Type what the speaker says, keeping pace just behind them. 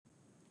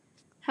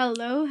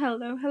Hello,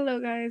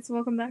 guys.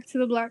 Welcome back to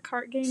the Black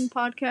Heart Gang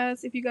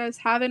podcast. If you guys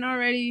haven't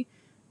already,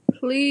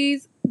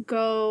 please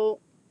go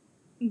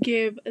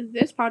give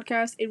this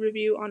podcast a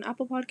review on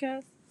Apple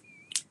Podcasts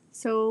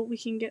so we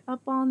can get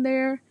up on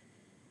there.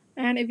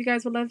 And if you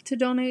guys would love to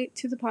donate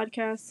to the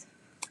podcast,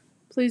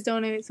 please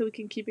donate so we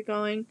can keep it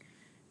going.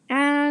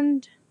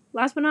 And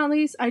last but not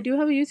least, I do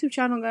have a YouTube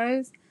channel,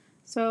 guys,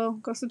 so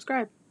go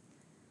subscribe.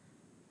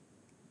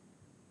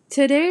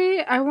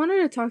 Today, I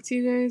wanted to talk to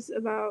you guys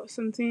about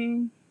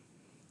something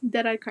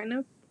that I kind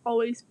of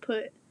always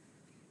put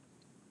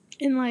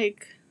in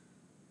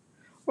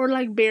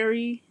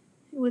bury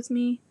with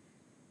me.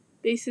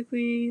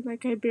 Basically,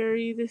 I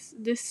bury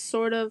this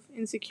sort of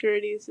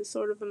insecurities, this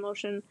sort of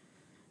emotion,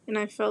 and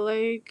I felt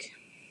like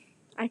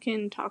I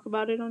can talk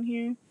about it on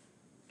here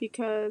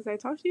because I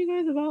talk to you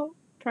guys about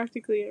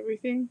practically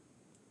everything.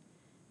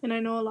 And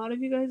I know a lot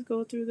of you guys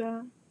go through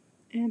that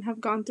and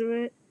have gone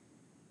through it.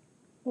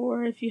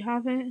 Or if you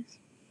haven't,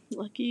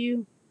 lucky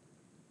you.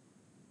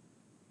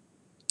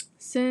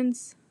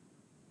 Since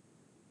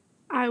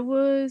I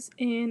was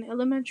in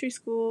elementary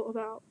school,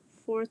 about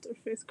 4th or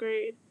 5th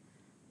grade,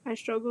 I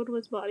struggled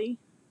with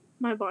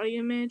my body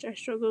image. I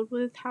struggled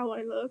with how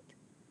I looked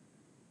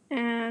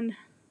and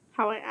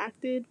how I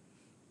acted.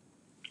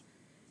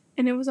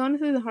 And it was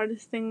honestly the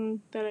hardest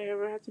thing that I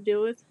ever had to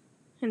deal with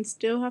and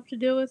still have to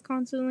deal with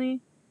constantly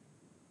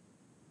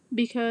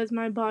because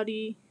my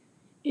body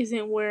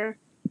isn't where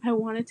I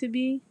want it to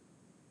be.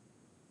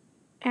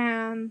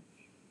 And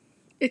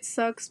it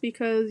sucks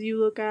because you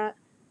look at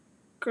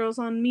girls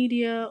on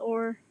media,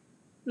 or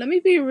let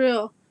me be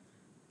real,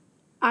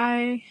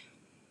 I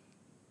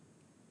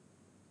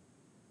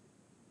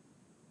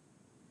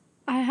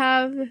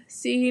have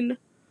seen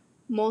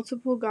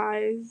multiple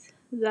guys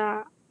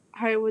that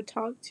I would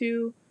talk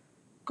to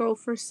go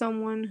for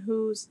someone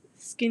who's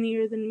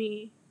skinnier than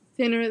me,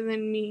 thinner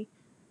than me,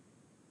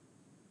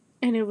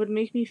 and it would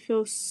make me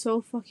feel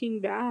so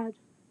fucking bad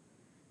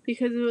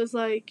because it was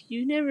like,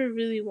 you never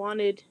really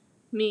wanted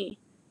me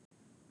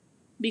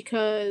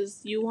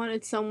because you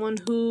wanted someone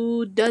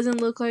who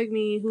doesn't look like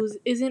me, who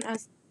isn't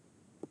as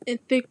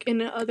thick in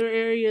other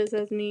areas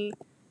as me,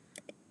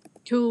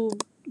 who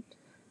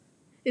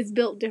is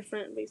built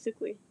different,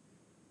 basically.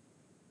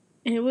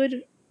 And it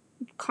would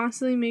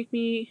constantly make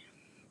me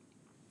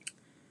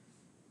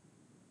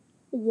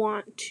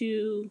want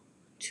to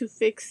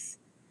fix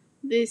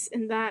this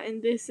and that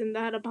and this and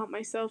that about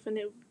myself, and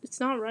it's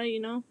not right,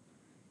 you know?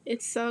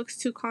 It sucks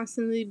to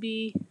constantly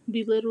be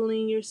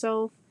belittling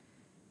yourself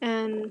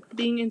and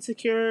being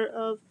insecure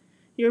of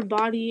your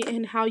body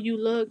and how you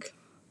look.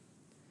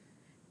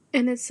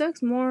 And it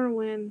sucks more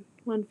when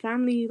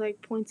family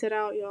points it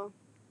out, y'all.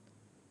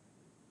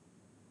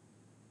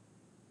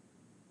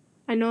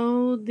 I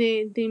know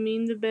they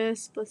mean the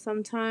best, but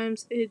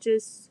sometimes it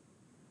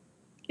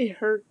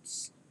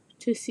hurts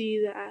to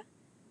see that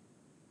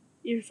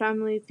your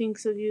family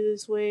thinks of you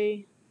this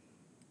way,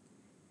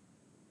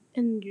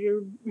 and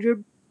your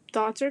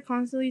thoughts are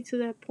constantly to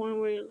that point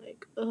where you're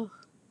like, ugh,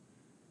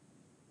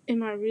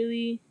 am I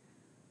really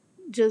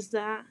just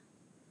that?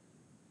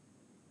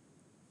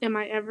 Am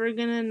I ever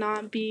gonna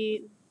not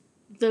be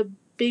the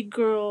big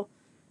girl,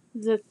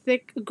 the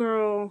thick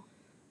girl,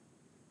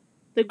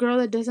 the girl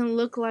that doesn't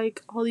look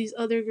like all these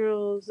other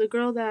girls, the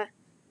girl that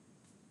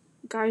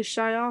guys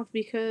shy off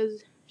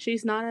because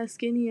she's not as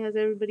skinny as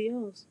everybody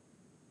else?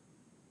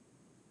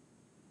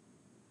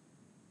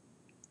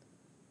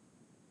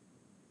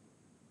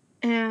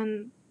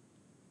 And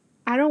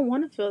I don't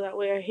want to feel that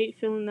way. I hate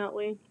feeling that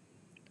way.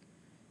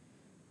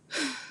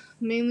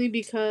 Mainly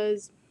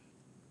because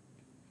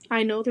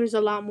I know there's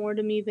a lot more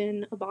to me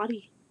than a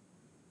body.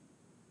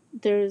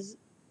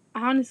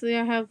 Honestly,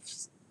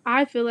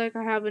 I feel like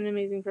I have an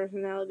amazing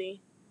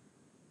personality.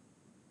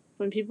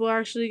 When people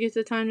actually get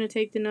the time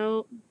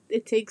to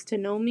it takes to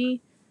know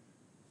me,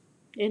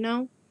 you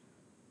know?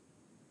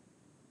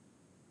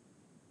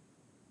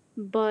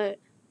 But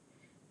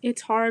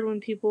it's hard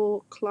when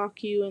people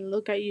clock you and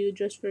look at you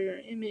just for your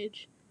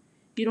image.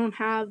 You don't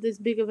have this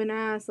big of an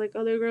ass like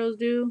other girls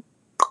do.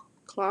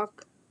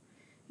 Clock.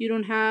 You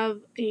don't have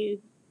a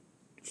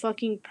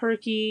fucking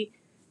perky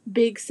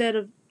big set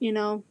of,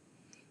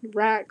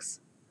 racks.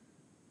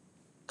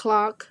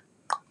 Clock.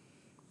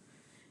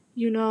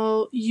 You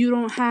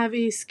don't have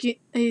a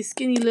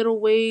skinny little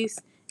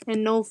waist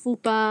and no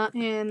fupa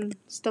and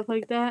stuff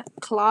like that.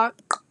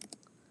 Clock.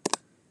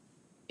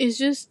 It's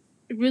just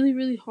really,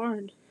 really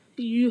hard.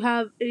 You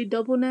have a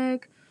double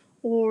neck,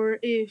 or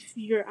if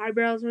your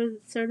eyebrows are a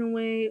certain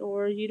way,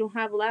 or you don't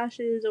have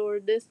lashes, or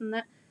this and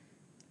that.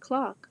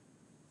 Clock.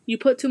 You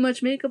put too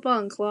much makeup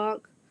on.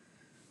 Clock.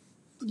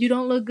 You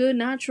don't look good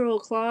natural.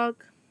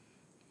 Clock.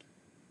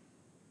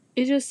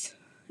 It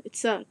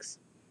sucks.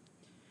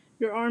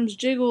 Your arms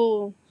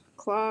jiggle.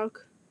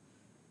 Clock.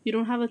 You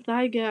don't have a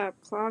thigh gap.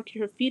 Clock.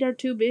 Your feet are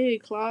too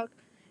big. Clock.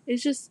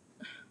 It's just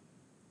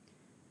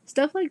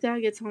stuff like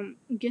that gets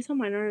on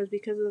my nerves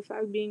because of the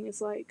fact being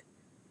it's like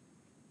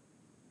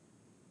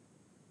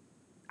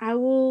I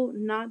will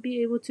not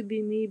be able to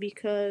be me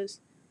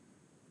because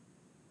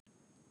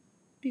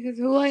Because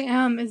who I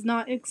am is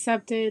not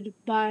accepted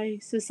by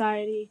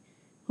society.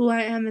 Who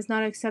I am is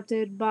not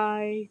accepted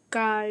by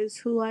guys.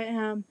 Who I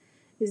am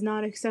is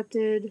not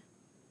accepted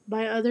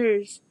by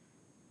others.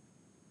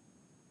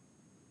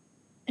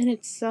 And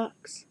it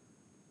sucks.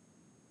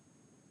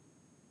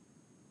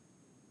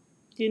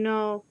 You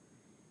know,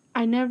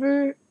 I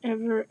never,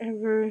 ever,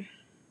 ever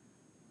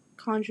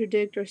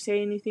contradict or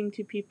say anything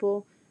to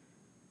people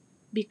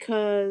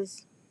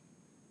because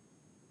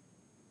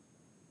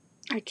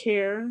I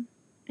care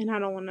and I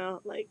don't want to,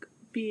 like,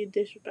 be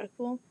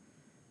disrespectful,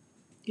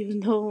 even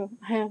though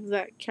I have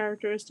that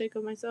characteristic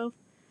of myself.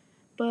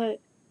 But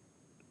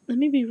let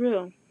me be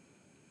real.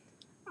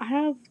 I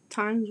have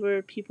times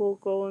where people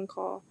go and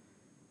call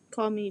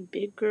me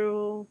big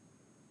girl,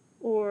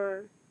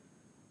 or,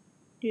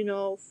 you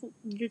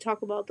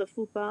talk about the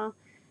fupa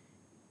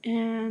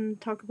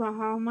and talk about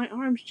how my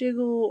arms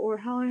jiggle, or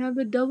how I have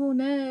a double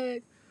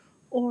neck,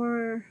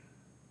 or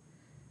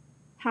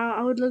how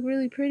I would look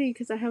really pretty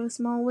because I have a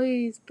small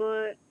waist,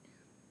 but,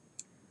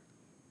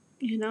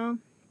 and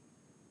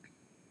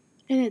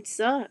it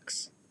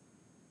sucks.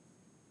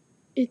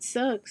 It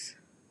sucks.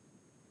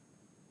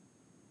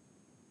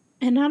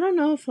 And I don't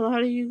know if a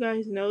lot of you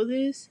guys know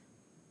this,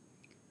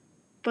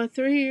 but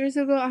 3 years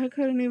ago, I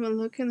couldn't even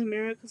look in the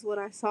mirror because what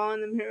I saw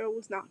in the mirror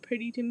was not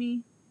pretty to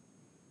me.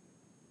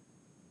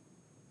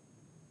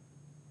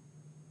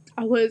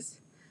 I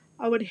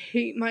would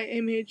hate my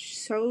image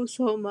so,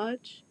 so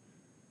much.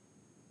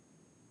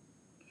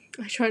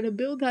 I tried to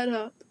build that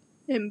up,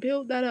 and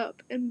build that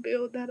up, and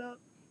build that up.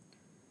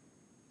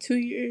 2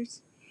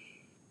 years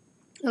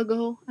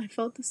ago, I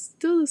felt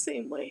still the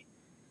same way.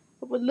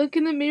 I would look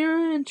in the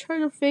mirror and try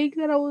to fake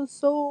that I was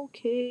so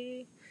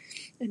okay,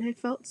 and I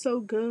felt so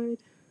good.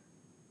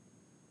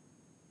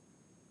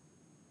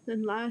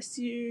 Then last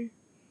year,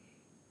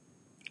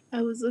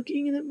 I was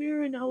looking in the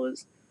mirror and I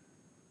was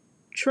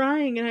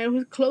trying, and I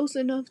was close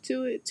enough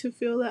to it to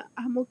feel that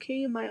I'm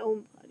okay in my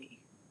own body.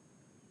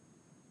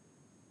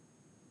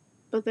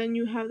 But then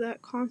you have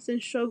that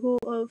constant struggle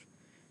of,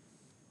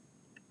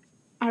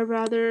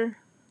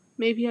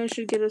 maybe I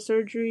should get a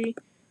surgery,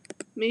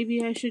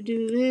 maybe I should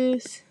do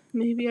this,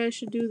 maybe I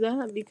should do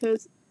that,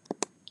 because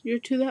you're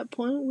to that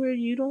point where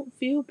you don't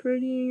feel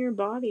pretty in your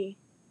body.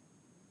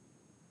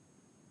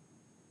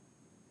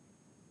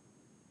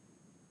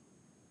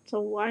 So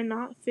why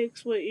not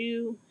fix what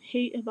you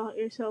hate about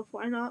yourself?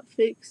 Why not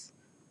fix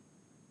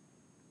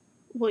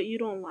what you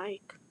don't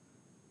like?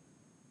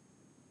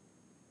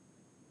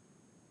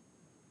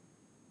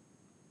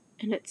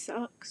 And it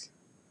sucks.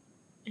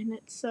 And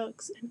it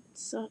sucks. And it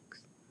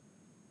sucks.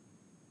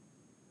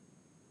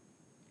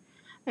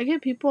 I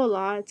get people a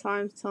lot of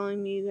times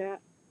telling me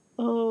that,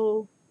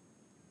 oh,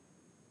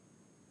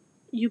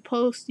 you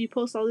post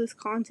all this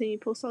content, you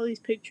post all these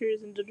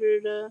pictures and da da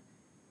da.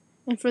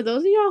 And for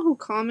those of y'all who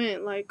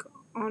comment, like,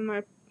 on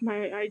my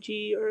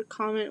IG, or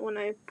comment when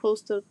I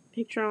post a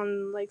picture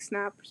on, like,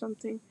 Snap or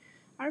something,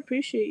 I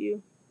appreciate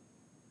you.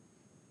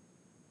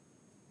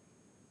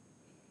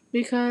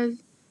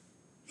 Because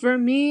for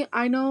me,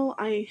 I know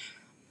I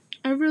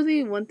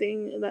really, one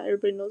thing that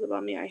everybody knows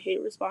about me, I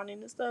hate responding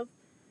to stuff.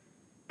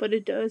 But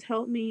it does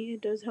help me.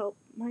 It does help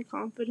my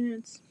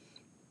confidence.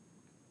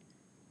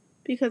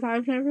 Because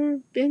I've never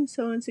been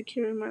so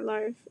insecure in my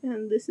life.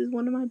 And this is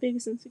one of my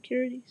biggest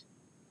insecurities.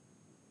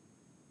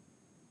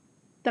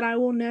 That I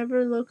will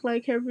never look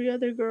like every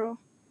other girl.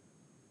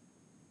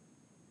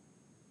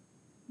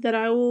 That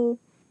I will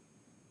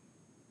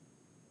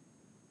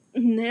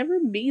never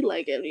be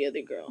like every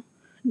other girl.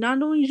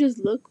 Not only just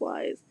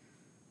look-wise,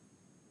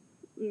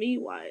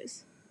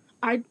 me-wise.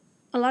 A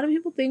lot of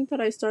people think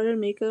that I started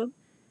makeup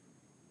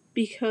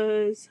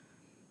because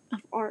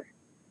of art.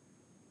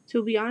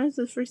 To be honest,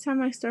 the first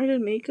time I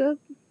started makeup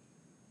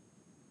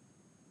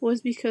was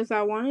because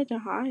I wanted to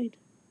hide.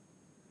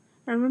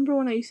 I remember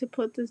when I used to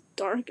put this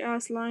dark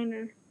ass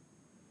liner,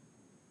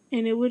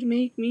 and it would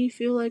make me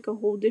feel like a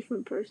whole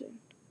different person.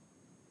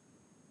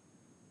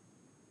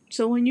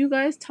 So when you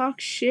guys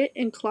talk shit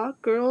and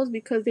clock girls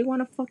because they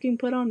want to fucking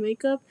put on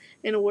makeup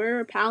and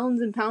wear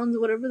pounds and pounds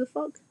of whatever the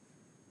fuck,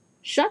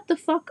 shut the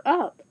fuck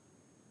up.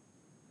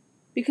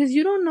 Because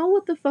you don't know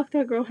what the fuck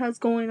that girl has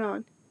going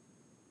on.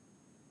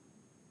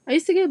 I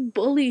used to get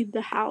bullied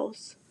the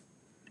house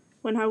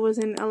when I was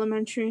in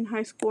elementary and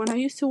high school, and I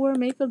used to wear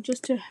makeup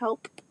just to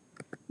help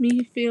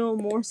me feel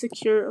more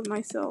secure of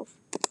myself.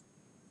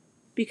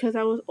 Because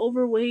I was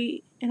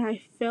overweight and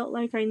I felt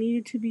like I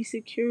needed to be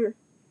secure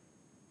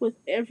with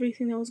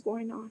everything that was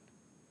going on.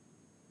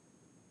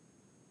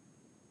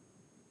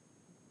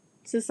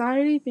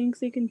 Society thinks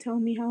they can tell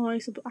me how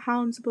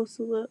I'm supposed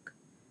to look.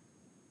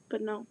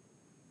 But no.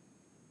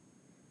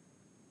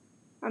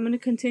 I'm going to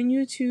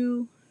continue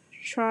to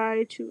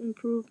try to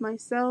improve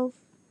myself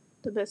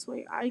the best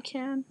way I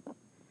can.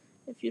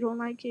 If you don't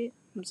like it,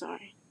 I'm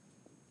sorry.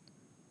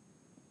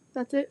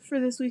 That's it for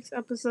this week's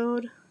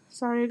episode.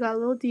 Sorry I got a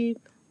little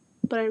deep,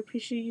 but I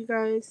appreciate you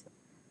guys.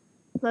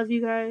 Love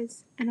you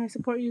guys, and I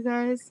support you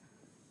guys.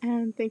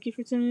 And thank you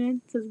for tuning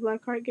in to the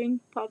Black Heart Gang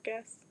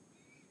podcast.